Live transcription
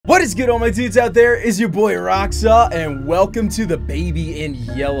What is good, all my dudes out there? Is your boy Roxalt, and welcome to the Baby in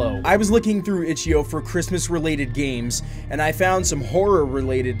Yellow. I was looking through Itch.io for Christmas-related games, and I found some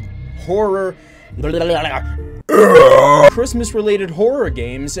Christmas-related horror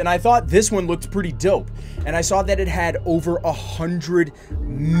games, and I thought this one looked pretty dope. And I saw that it had over 100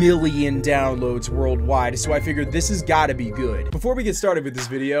 million downloads worldwide, so I figured this has got to be good. Before we get started with this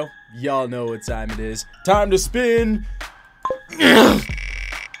video, y'all know what time it is. Time to spin.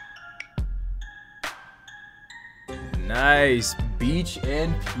 Nice, beach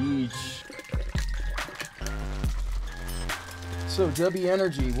and peach. So, Dubby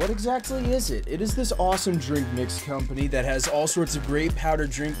Energy, what exactly is it? It is this awesome drink mix company that has all sorts of great powdered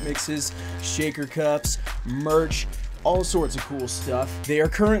drink mixes, shaker cups, merch, all sorts of cool stuff. They are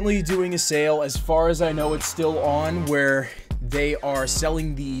currently doing a sale, as far as I know it's still on, where they are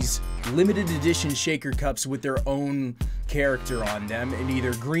selling these limited edition shaker cups with their own character on them in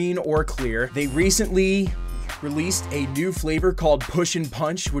either green or clear. They recently released a new flavor called Push and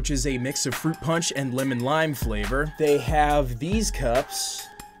Punch, which is a mix of fruit punch and lemon lime flavor. They have these cups,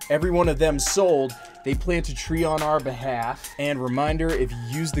 every one of them sold. They plant a tree on our behalf. And reminder, if you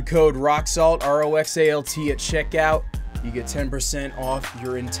use the code Roxalt, R-O-X-A-L-T at checkout, you get 10% off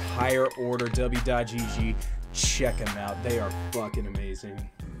your entire order. Dubby.gg. Check them out. They are fucking amazing.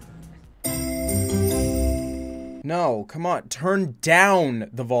 No, come on. Turn down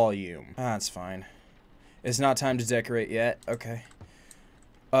the volume. Ah, that's fine. It's not time to decorate yet. Okay.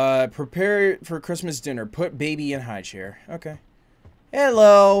 Prepare for Christmas dinner. Put baby in high chair. Okay.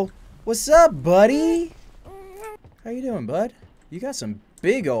 Hello. What's up, buddy? How you doing, bud? You got some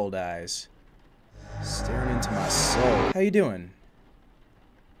big old eyes. Staring into my soul. How you doing?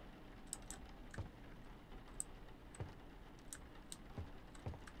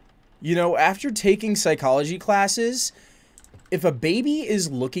 You know, after taking psychology classes, if a baby is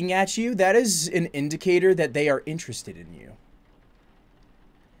looking at you, that is an indicator that they are interested in you.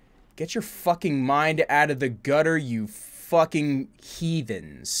 Get your fucking mind out of the gutter, you fucking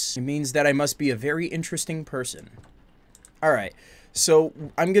heathens. It means that I must be a very interesting person. Alright, so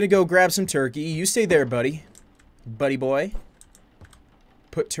I'm gonna go grab some turkey. You stay there, buddy. Buddy boy.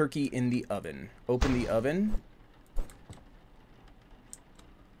 Put turkey in the oven. Open the oven.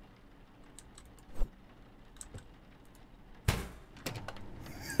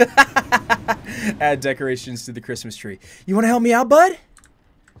 Add decorations to the Christmas tree. You want to help me out, bud?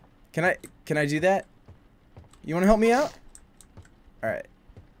 Can I do that? You want to help me out? All right.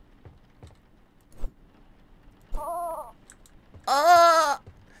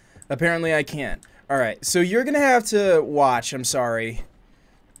 Apparently I can't. All right. So you're going to have to watch. I'm sorry.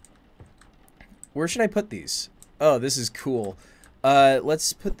 Where should I put these? Oh, this is cool.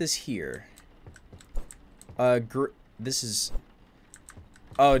 Let's put this here. This is...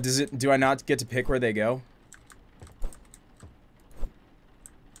 Oh, do I not get to pick where they go?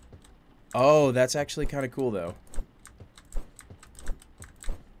 Oh, that's actually kind of cool, though.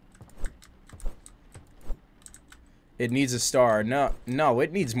 It needs a star. No,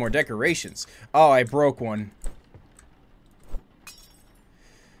 it needs more decorations. Oh, I broke one.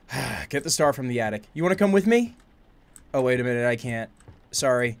 Get the star from the attic. You want to come with me? Oh, wait a minute, I can't.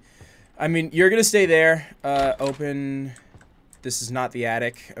 Sorry. I mean, you're gonna stay there. Open... This is not the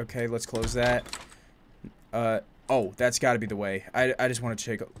attic. Okay, let's close that. Oh, that's got to be the way. I just want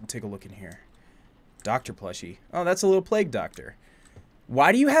to take a look in here. Doctor plushie. Oh, that's a little plague doctor.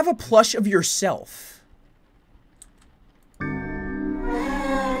 Why do you have a plush of yourself?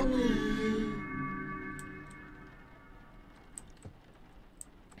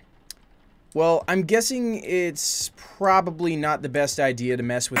 Well, I'm guessing it's probably not the best idea to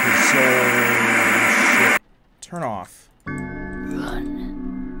mess with his soul. Shit. Turn off.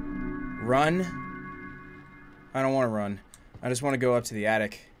 Run? I don't want to run. I just want to go up to the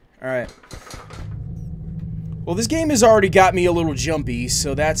attic. Alright. Well, this game has already got me a little jumpy,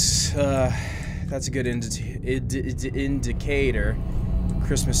 so that's a good indicator.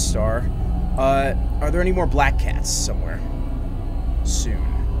 Christmas star. Are there any more black cats somewhere? Soon.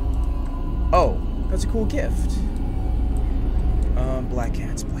 Oh, that's a cool gift. Black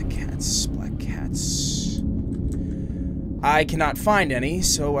cats, black cats, black cats. I cannot find any,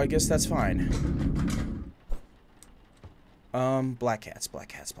 so I guess that's fine. Black cats, black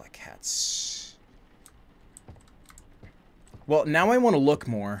cats, black cats. Well, now I want to look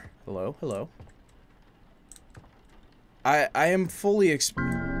more. Hello, hello. I am fully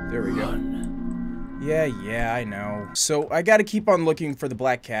there we go. Yeah, I know. So, I gotta keep on looking for the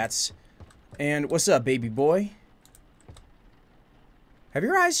black cats. And what's up, baby boy? Have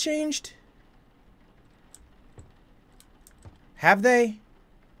your eyes changed? Have they?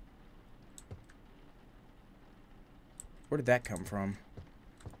 Where did that come from?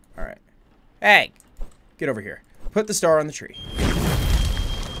 Alright. Hey! Get over here. Put the star on the tree.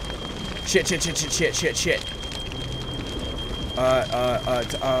 Shit, shit, shit, shit, shit, shit, shit.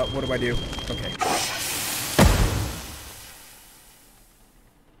 What do I do? Okay.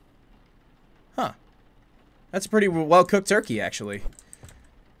 Huh. That's a pretty well-cooked turkey, actually.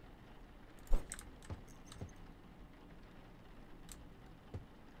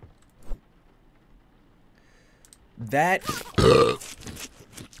 That...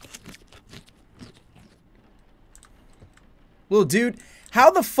 Little dude,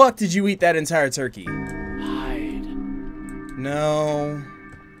 how the fuck did you eat that entire turkey? Hide. No.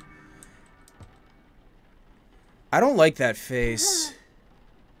 I don't like that face.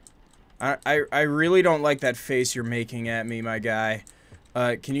 I really don't like that face you're making at me, my guy.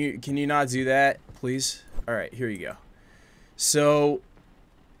 Can you not do that, please? All right, here you go. So,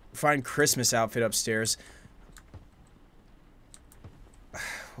 find Christmas outfit upstairs.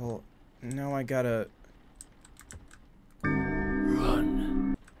 Well, now I gotta...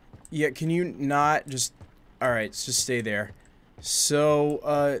 Run. Yeah, can you not just... Alright, just stay there. So,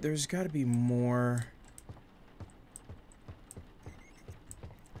 there's gotta be more...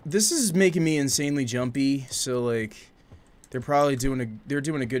 This is making me insanely jumpy, so, like... They're probably doing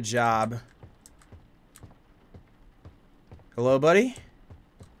a good job. Hello, buddy?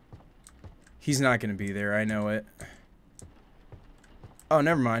 He's not gonna be there, I know it. Oh,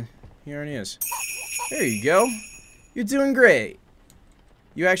 never mind. He already is. There you go. You're doing great.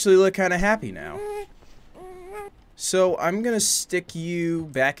 You actually look kind of happy now. So, I'm gonna stick you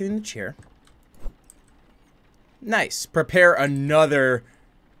back in the chair. Nice. Prepare another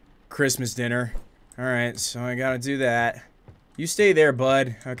Christmas dinner. Alright, so I gotta do that. You stay there,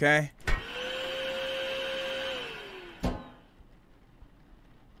 bud, okay?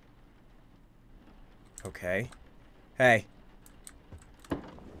 Okay. Hey.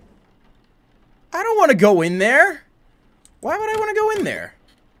 I don't want to go in there. Why would I want to go in there?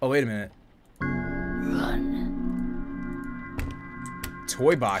 Oh, wait a minute. Run.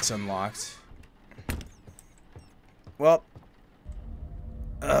 Toy box unlocked. Well.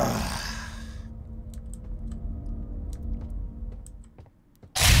 Ugh.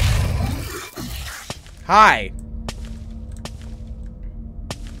 Hi.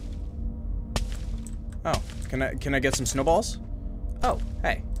 Oh, can I get some snowballs? Oh,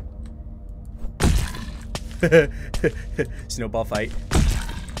 hey. Snowball fight.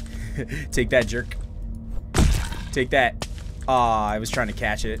 Take that, jerk. Take that. Aw, I was trying to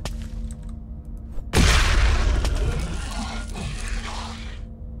catch it.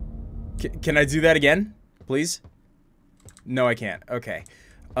 Can I do that again? Please? No, I can't. Okay.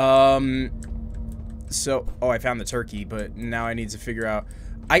 So, oh, I found the turkey, but now I need to figure out...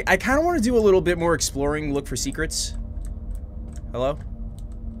 I kind of want to do a little bit more exploring, look for secrets. Hello?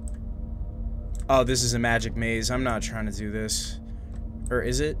 Oh, this is a magic maze. I'm not trying to do this. Or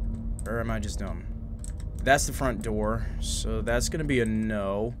is it? Or am I just dumb? That's the front door, so that's gonna be a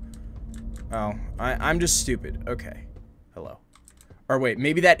no. Oh, I'm just stupid. Okay. Hello. Or wait,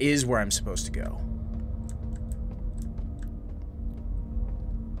 maybe that is where I'm supposed to go.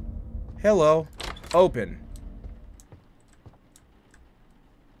 Hello. Open.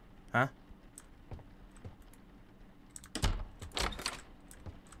 Huh?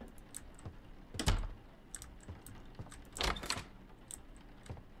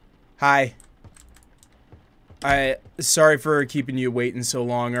 Hi. Sorry for keeping you waiting so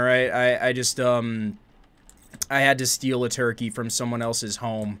long, alright? I just, I had to steal a turkey from someone else's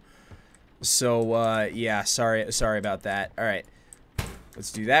home. So, yeah, sorry about that. Alright.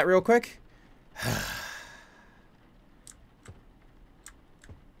 Let's do that real quick.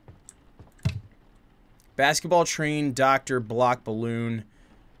 Basketball train, doctor, block balloon.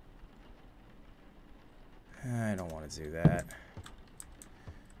 I don't want to do that.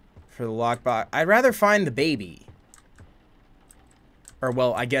 For the lockbox, I'd rather find the baby. Or,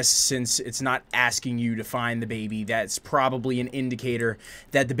 well, I guess since it's not asking you to find the baby, that's probably an indicator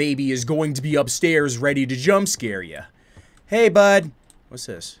that the baby is going to be upstairs ready to jump scare you. Hey, bud. What's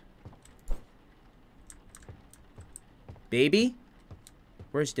this? Baby?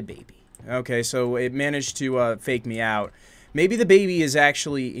 Where's the baby? Okay, so it managed to fake me out. Maybe the baby is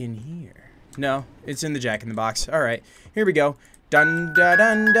actually in here. No, it's in the Jack-in-the-Box. All right, here we go. Dun da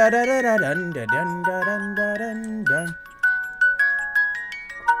dun da da da da dun da dun da dun da dun dun.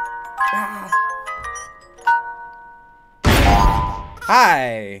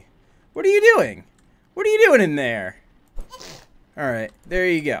 Hi. What are you doing? What are you doing in there? All right, there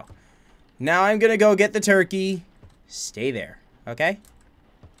you go. Now I'm gonna go get the turkey. Stay there, okay?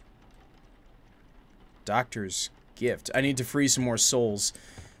 Doctor's gift. I need to free some more souls.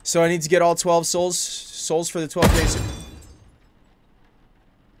 So I need to get all 12 souls for the 12 days.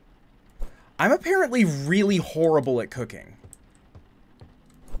 I'm apparently really horrible at cooking.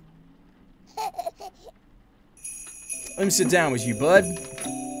 Let me sit down with you, bud.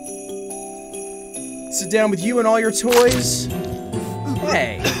 Sit down with you and all your toys.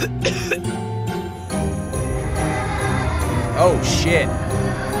 Hey. Oh, shit.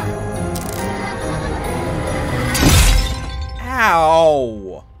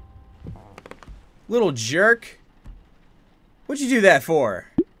 Ow. Little jerk. What'd you do that for?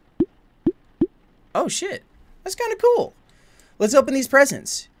 Oh, shit. That's kind of cool. Let's open these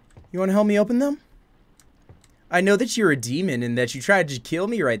presents. You want to help me open them? I know that you're a demon and that you tried to kill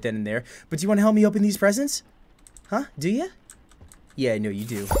me right then and there, but do you want to help me open these presents? Huh? Do you? Yeah, I know you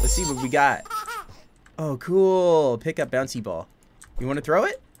do. Let's see what we got. Oh, cool. Pick up bouncy ball. You want to throw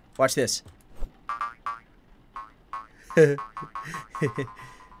it? Watch this. It's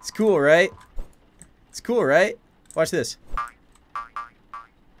cool, right? It's cool, right? Watch this.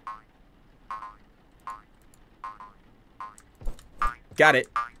 Got it.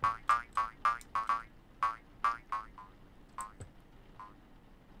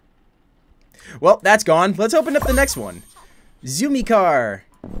 Well, that's gone. Let's open up the next one. Zoomy car.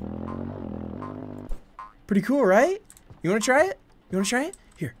 Pretty cool, right? You want to try it? You want to try it?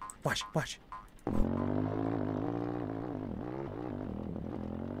 Here, watch, watch.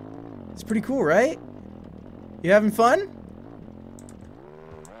 It's pretty cool, right? You having fun?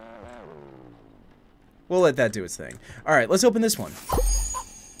 We'll let that do its thing. All right, let's open this one.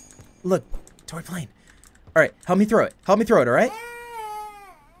 Look, toy plane. All right, help me throw it. Help me throw it, all right?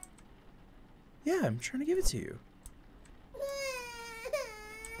 Yeah, I'm trying to give it to you.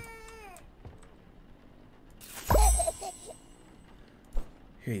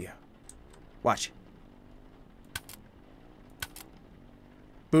 Here you go. Watch.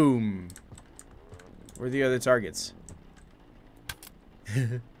 Boom. Where are the other targets?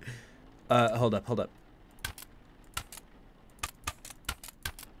 Hold up, hold up.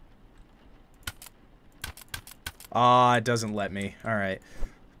 Ah, it doesn't let me. Alright.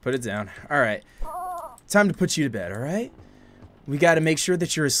 Put it down. Alright. Time to put you to bed, alright? We gotta make sure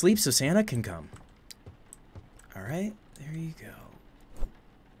that you're asleep so Santa can come. Alright, there you go.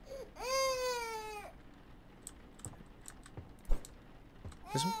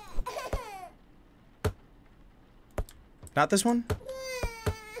 This one? Not this one?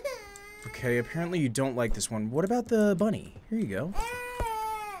 Okay, apparently you don't like this one. What about the bunny? Here you go.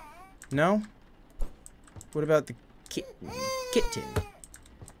 No? What about the kitten?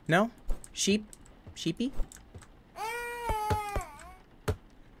 No? Sheep? Sheepy?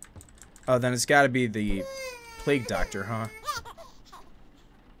 Oh, then it's gotta be the plague doctor, huh?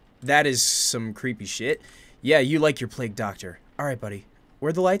 That is some creepy shit. Yeah, you like your plague doctor. Alright, buddy. Where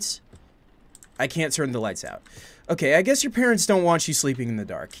are the lights? I can't turn the lights out. Okay, I guess your parents don't want you sleeping in the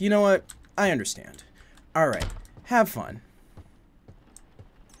dark. You know what? I understand. Alright. Have fun.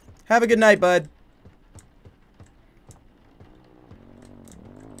 Have a good night, bud.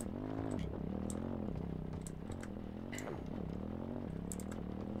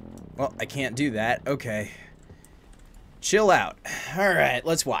 Well, I can't do that. Okay. Chill out. Alright,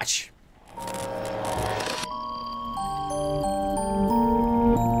 let's watch.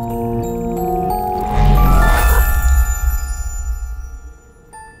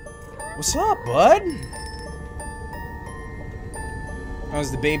 What's up, bud?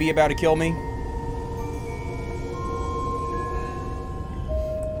 How's the baby about to kill me?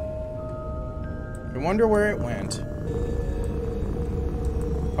 I wonder where it went.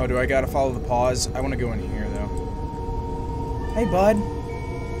 Oh, do I gotta follow the paws? I want to go in here, though. Hey, bud.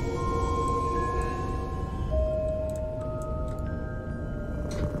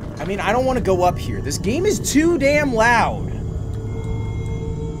 I mean, I don't want to go up here. This game is too damn loud.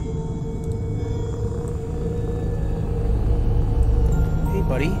 Hey,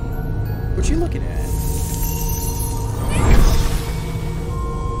 buddy. What you looking at?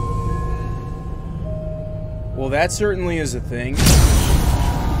 Well, that certainly is a thing.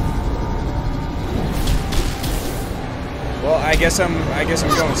 Well, I guess I'm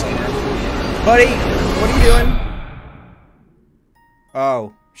going somewhere. Buddy, what are you doing?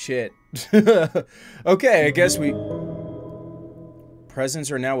 Oh, shit. Okay, I guess we... Presents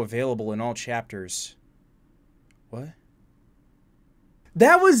are now available in all chapters. What?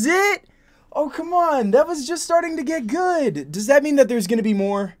 That was it? Oh, come on. That was just starting to get good. Does that mean that there's going to be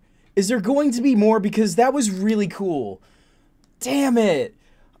more? Is there going to be more? Because that was really cool. Damn it.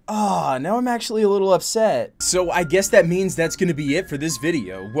 Ah, now I'm actually a little upset. So I guess that means that's gonna be it for this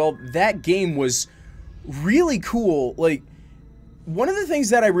video. Well, that game was really cool. Like, one of the things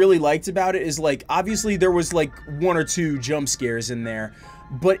that I really liked about it is, like, obviously there was like 1 or 2 jump scares in there,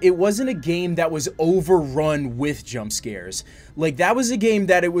 but it wasn't a game that was overrun with jump scares. Like, that was a game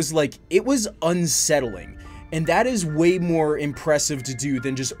that it was like, it was unsettling. And that is way more impressive to do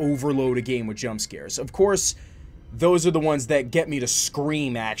than just overload a game with jump scares. Of course, those are the ones that get me to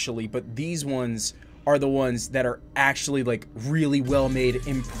scream, actually, but these ones are the ones that are actually, like, really well-made,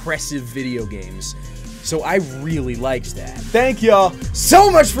 impressive video games. So I really liked that. Thank y'all so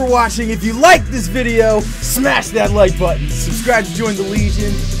much for watching. If you liked this video, smash that like button, subscribe to join the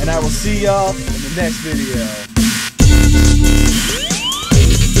Legion, and I will see y'all in the next video.